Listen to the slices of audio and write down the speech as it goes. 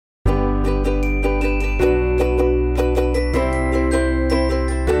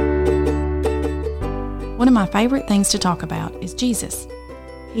of my favorite things to talk about is Jesus.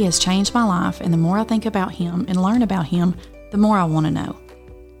 He has changed my life, and the more I think about him and learn about him, the more I want to know.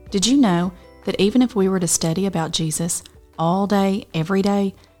 Did you know that even if we were to study about Jesus all day, every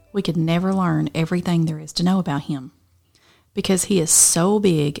day, we could never learn everything there is to know about him? Because he is so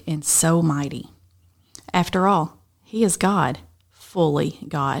big and so mighty. After all, he is God, fully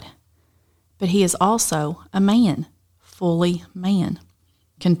God. But he is also a man, fully man.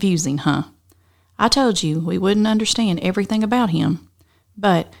 Confusing, huh? I told you we wouldn't understand everything about him,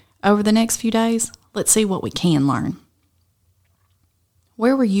 but over the next few days, let's see what we can learn.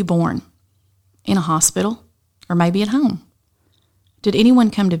 Where were you born? In a hospital? Or maybe at home? Did anyone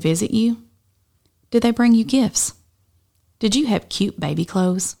come to visit you? Did they bring you gifts? Did you have cute baby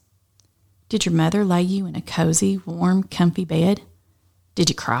clothes? Did your mother lay you in a cozy, warm, comfy bed? Did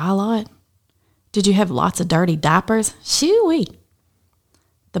you cry a lot? Did you have lots of dirty diapers? Shoo-wee!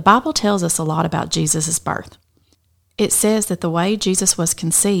 The Bible tells us a lot about Jesus' birth. It says that the way Jesus was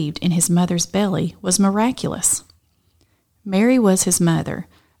conceived in his mother's belly was miraculous. Mary was his mother,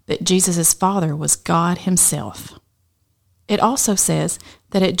 but Jesus' father was God himself. It also says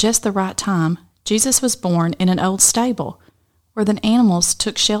that at just the right time, Jesus was born in an old stable where the animals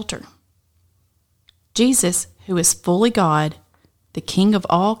took shelter. Jesus, who is fully God, the King of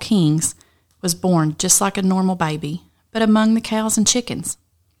all kings, was born just like a normal baby, but among the cows and chickens.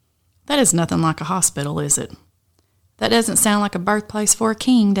 That is nothing like a hospital, is it? That doesn't sound like a birthplace for a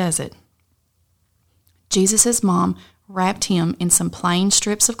king, does it? Jesus' mom wrapped him in some plain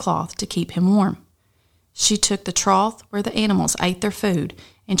strips of cloth to keep him warm. She took the trough where the animals ate their food,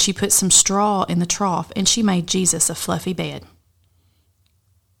 and she put some straw in the trough, and she made Jesus a fluffy bed.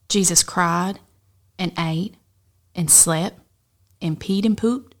 Jesus cried and ate and slept and peed and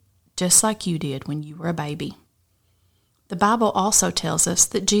pooped just like you did when you were a baby. The Bible also tells us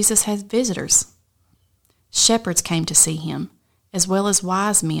that Jesus has visitors. Shepherds came to see him, as well as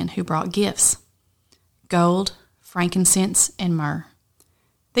wise men who brought gifts: gold, frankincense, and myrrh.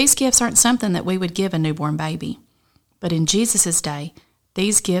 These gifts aren't something that we would give a newborn baby, but in Jesus' day,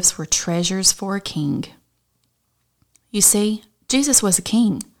 these gifts were treasures for a king. You see, Jesus was a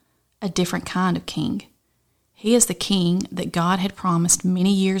king, a different kind of king. He is the king that God had promised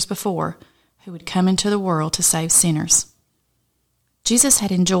many years before, who would come into the world to save sinners. Jesus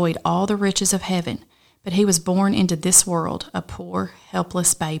had enjoyed all the riches of heaven, but he was born into this world a poor,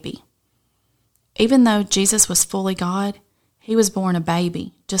 helpless baby. Even though Jesus was fully God, he was born a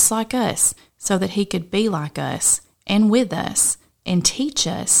baby, just like us, so that he could be like us, and with us, and teach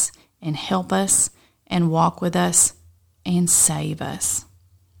us, and help us, and walk with us, and save us.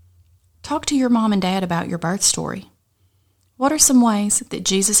 Talk to your mom and dad about your birth story. What are some ways that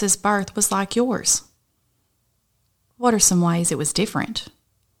Jesus' birth was like yours? What are some ways it was different?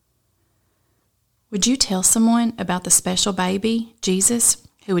 Would you tell someone about the special baby, Jesus,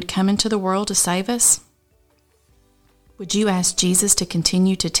 who would come into the world to save us? Would you ask Jesus to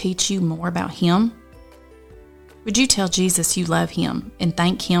continue to teach you more about him? Would you tell Jesus you love him and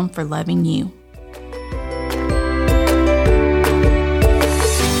thank him for loving you?